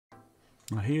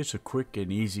Now here's a quick and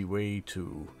easy way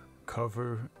to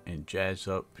cover and jazz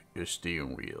up your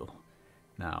steering wheel.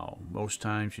 Now most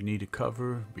times you need a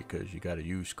cover because you got a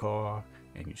used car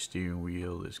and your steering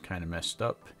wheel is kind of messed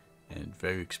up and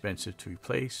very expensive to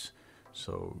replace.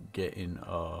 So getting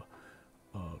a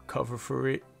cover for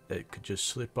it that could just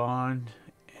slip on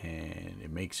and it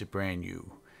makes it brand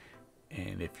new.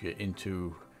 And if you're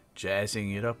into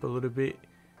jazzing it up a little bit,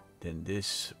 then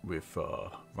this with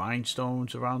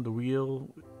rhinestones around the wheel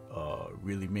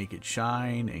really make it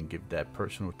shine and give that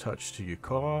personal touch to your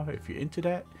car if you're into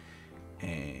that.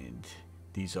 And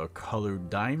these are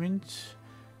colored diamonds.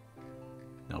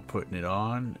 Now putting it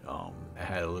on, I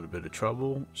had a little bit of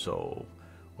trouble, so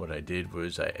what I did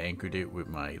was I anchored it with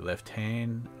my left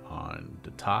hand on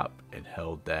the top and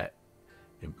held that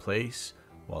in place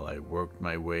while I worked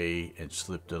my way and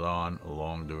slipped it on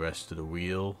along the rest of the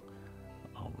wheel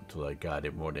until I got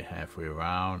it more than halfway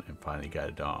around and finally got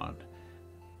it on.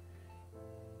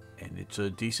 And it's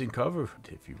a decent cover.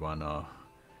 If you want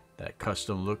that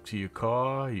custom look to your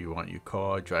car, you want your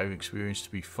car driving experience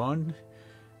to be fun,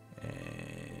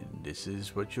 and this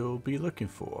is what you'll be looking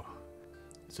for.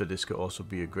 So this could also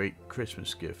be a great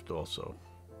Christmas gift also.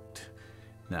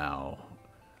 Now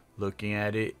looking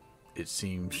at it, it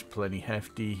seems plenty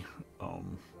hefty.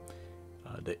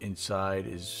 The inside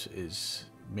is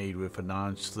made with a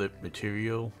non-slip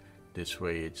material. This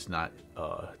way it's not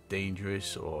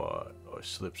dangerous or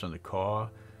slips on the car.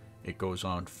 It goes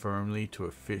on firmly to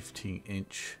a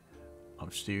 15-inch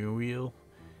steering wheel,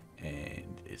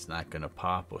 and it's not gonna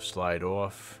pop or slide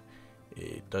off.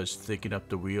 It does thicken up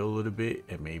the wheel a little bit,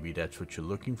 and maybe that's what you're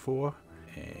looking for,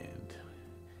 and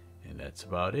that's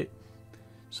about it.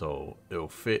 So it'll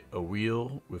fit a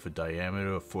wheel with a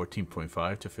diameter of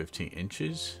 14.5 to 15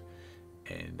 inches,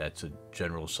 and that's a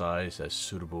general size that's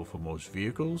suitable for most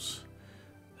vehicles.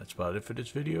 That's about it for this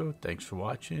video. Thanks for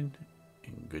watching,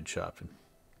 and good shopping.